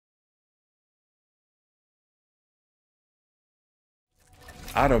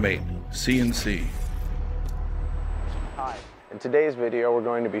AutoMateCNC. Hi, in today's video we're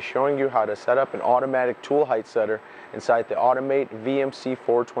going to be showing you how to set up an automatic tool height setter inside the Automate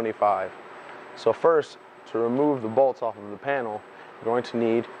VMC425. So first, to remove the bolts off of the panel, you're going to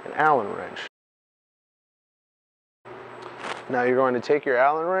need an Allen wrench. Now you're going to take your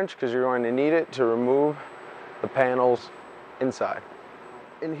Allen wrench because you're going to need it to remove the panels inside.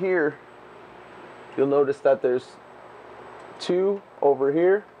 In here, you'll notice that there's two over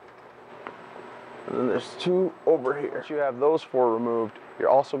here, and then there's two over here. Once you have those four removed, you're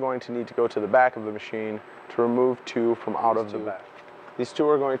also going to need to go to the back of the machine to remove two from out of the back. These two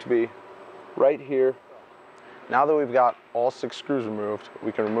are going to be right here. Now that we've got all 6 screws removed,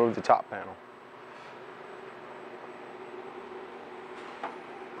 we can remove the top panel.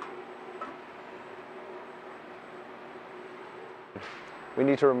 We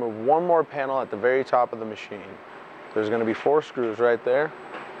need to remove one more panel at the very top of the machine. There's going to be 4 screws right there.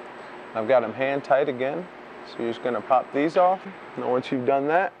 I've got them hand tight again, so you're just going to pop these off. Now once you've done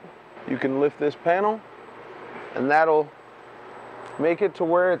that, you can lift this panel, and that'll make it to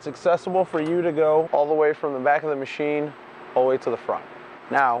where it's accessible for you to go all the way from the back of the machine all the way to the front.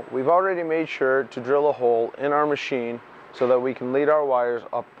 Now, we've already made sure to drill a hole in our machine so that we can lead our wires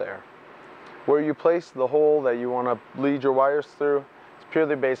up there. Where you place the hole that you want to lead your wires through,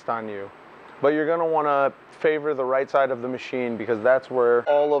 purely based on you. But you're going to want to favor the right side of the machine because that's where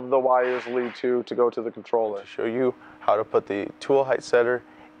all of the wires lead to go to the controller. To show you how to put the tool height setter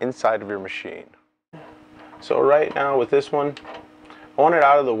inside of your machine. So right now with this one, I want it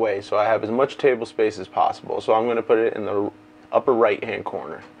out of the way so I have as much table space as possible. So I'm going to put it in the upper right hand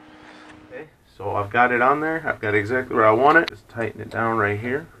corner. Okay, so I've got it on there. I've got exactly where I want it. Just tighten it down right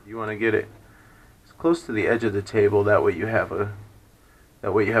here. You want to get it as close to the edge of the table, that way you have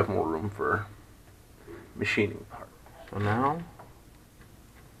more room for machining parts. So now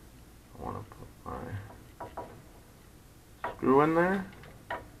I want to put my screw in there,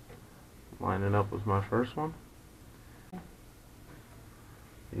 line it up with my first one,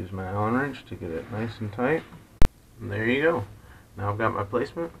 use my Allen wrench to get it nice and tight, and there you go. Now I've got my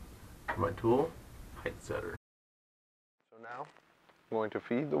placement for my tool height setter. So now I'm going to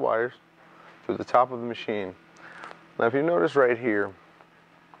feed the wires through the top of the machine. Now if you notice right here,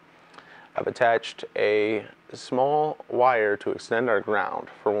 I've attached a small wire to extend our ground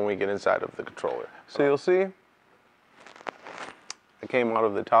for when we get inside of the controller. So you'll see I came out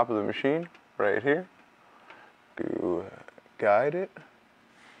of the top of the machine right here to guide it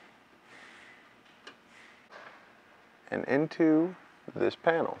and into this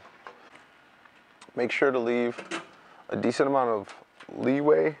panel. Make sure to leave a decent amount of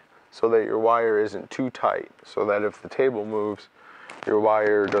leeway so that your wire isn't too tight, so that if the table moves, your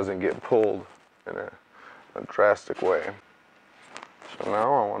wire doesn't get pulled in a drastic way. So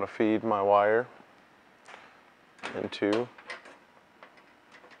now I want to feed my wire into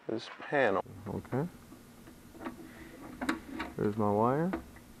this panel. Okay. There's my wire.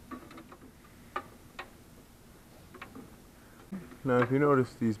 Now if you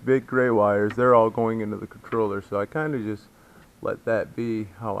notice these big gray wires, they're all going into the controller, so I kind of just let that be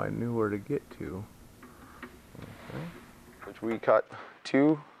how I knew where to get to. Okay. Which we cut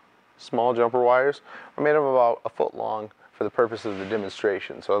 2 small jumper wires. I made them about 1 foot long for the purpose of the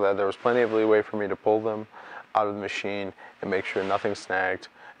demonstration, so that there was plenty of leeway for me to pull them out of the machine and make sure nothing snagged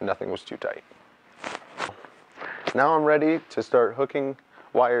and nothing was too tight. Now I'm ready to start hooking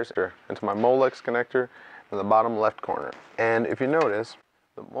wires into my Molex connector in the bottom left corner. And if you notice,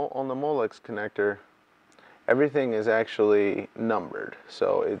 on the Molex connector, everything is actually numbered,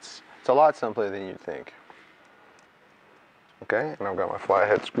 so it's a lot simpler than you'd think. Okay, and I've got my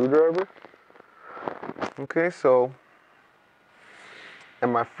flathead screwdriver. Okay, so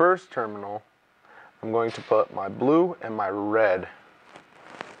in my first terminal, I'm going to put my blue and my red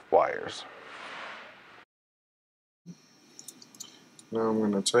wires. Now I'm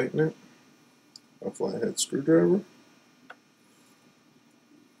going to tighten it with a flathead screwdriver.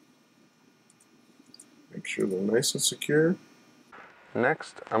 Make sure they're nice and secure.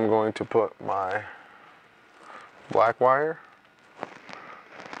 Next, I'm going to put my black wire,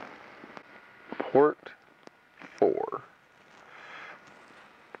 port 4.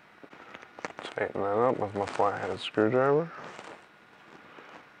 Tighten that up with my flathead screwdriver.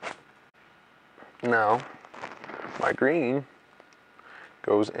 Now, my green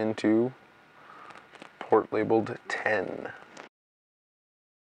goes into port labeled 10.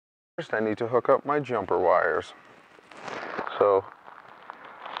 First, I need to hook up my jumper wires. So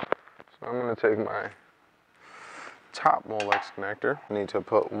I'm going to take my top Molex connector. I need to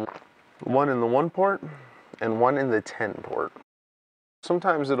put one in the 1 port and one in the 10 port.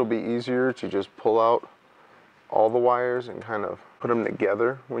 Sometimes it'll be easier to just pull out all the wires and kind of put them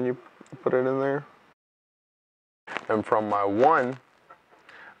together when you put it in there. And from my one,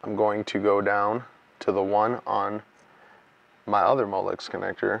 I'm going to go down to the one on my other Molex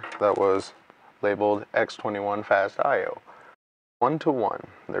connector that was labeled X21 Fast IO. 1 to 1,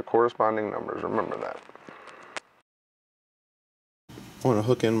 their corresponding numbers, remember that. I want to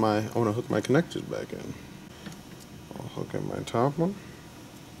hook my connectors back in. I'll hook in my top one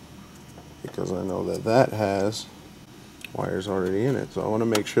because I know that that has wires already in it. So I want to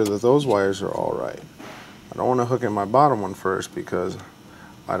make sure that those wires are all right. I don't want to hook in my bottom one first because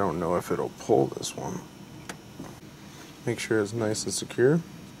I don't know if it'll pull this one. Make sure it's nice and secure.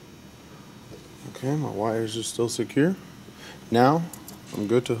 Okay, my wires are still secure. Now I'm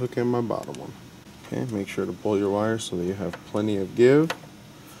good to hook in my bottom one. Okay, make sure to pull your wires so that you have plenty of give.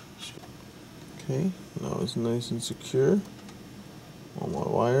 Okay, now it's nice and secure. All my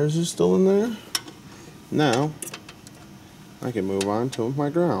wires are still in there. Now I can move on to my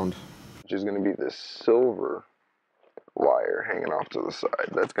ground, which is going to be this silver wire hanging off to the side.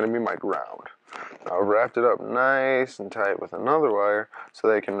 That's going to be my ground. Now I've wrapped it up nice and tight with another wire so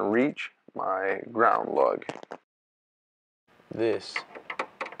they can reach my ground lug. This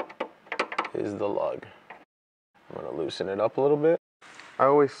is the lug. I'm going to loosen it up a little bit. I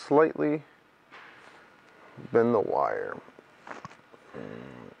always slightly bend the wire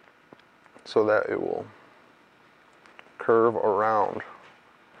so that it will curve around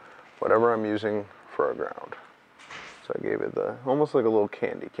whatever I'm using for a ground. So I gave it almost like a little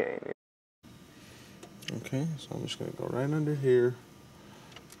candy cane. Okay, so I'm just going to go right under here.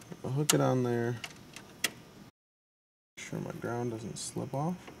 I'll hook it on there. Make sure my ground doesn't slip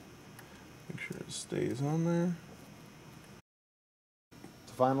off. Make sure it stays on there.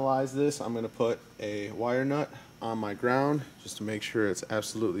 To finalize this, I'm going to put a wire nut on my ground just to make sure it's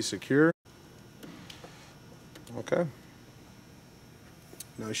absolutely secure. Okay.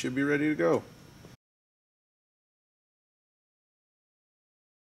 Now it should be ready to go.